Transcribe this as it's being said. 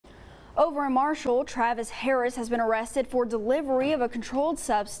Over in Marshall, Travis Harris has been arrested for delivery of a controlled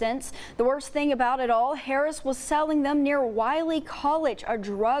substance. The worst thing about it all, Harris was selling them near Wiley College, a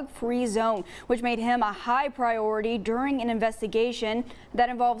drug-free zone, which made him a high priority during an investigation that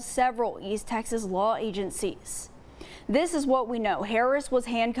involved several East Texas law agencies. This is what we know. Harris was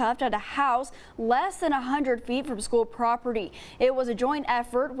handcuffed at a house less than 100 feet from school property. It was a joint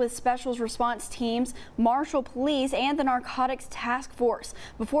effort with special response teams, Marshall Police, and the Narcotics Task Force.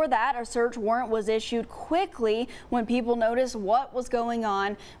 Before that, a search warrant was issued quickly when people noticed what was going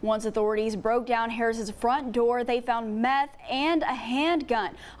on. Once authorities broke down Harris's front door, they found meth and a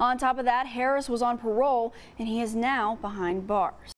handgun. On top of that, Harris was on parole, and he is now behind bars.